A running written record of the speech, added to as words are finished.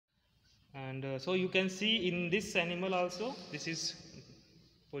And so you can see in this animal also, this is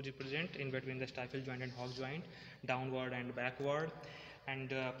present in between the stifle joint and hock joint, downward and backward. And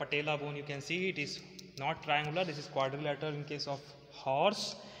patella bone, you can see it is not triangular, this is quadrilateral in case of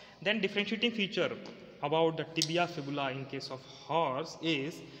horse. Then differentiating feature about the tibia fibula in case of horse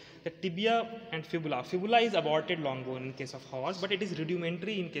is the tibia and fibula. Fibula is aborted long bone in case of horse, but it is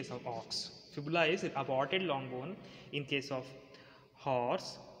rudimentary in case of ox. Fibula is aborted long bone in case of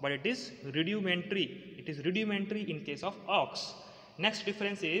horse, but it is rudimentary. It is rudimentary in case of ox. Next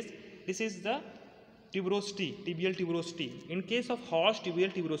difference is, this is the tuberosity, tibial tuberosity. In case of horse,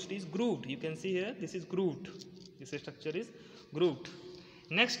 tibial tuberosity is grooved. You can see here, this is grooved. This structure is grooved.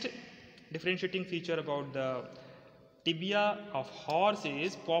 Next differentiating feature about the tibia of horse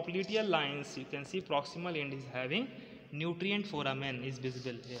is popliteal lines. You can see proximal end is having nutrient foramen is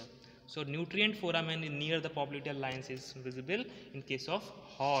visible here. So nutrient foramen near the popliteal lines is visible in case of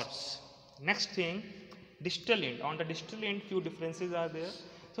horse. Next thing, distal end. On the distal end, few differences are there.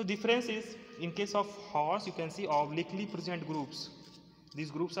 So difference is, in case of horse, you can see obliquely present grooves.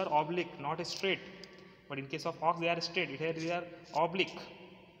 These grooves are oblique, not straight. But in case of ox, they are straight. Here they are oblique.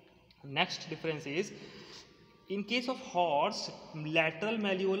 Next difference is, in case of horse, lateral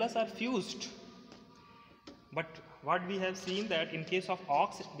malleolus are fused. But what we have seen that in case of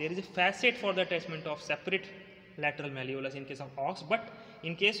ox, there is a facet for the attachment of separate lateral malleolus in case of ox, but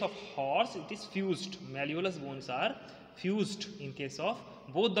in case of horse it is fused. Malleolus bones are fused in case of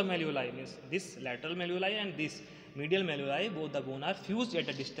both the malleoli, means this lateral malleoli and this medial malleoli, both the bone are fused at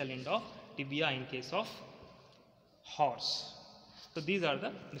the distal end of tibia in case of horse. So these are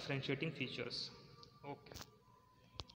the differentiating features. Okay.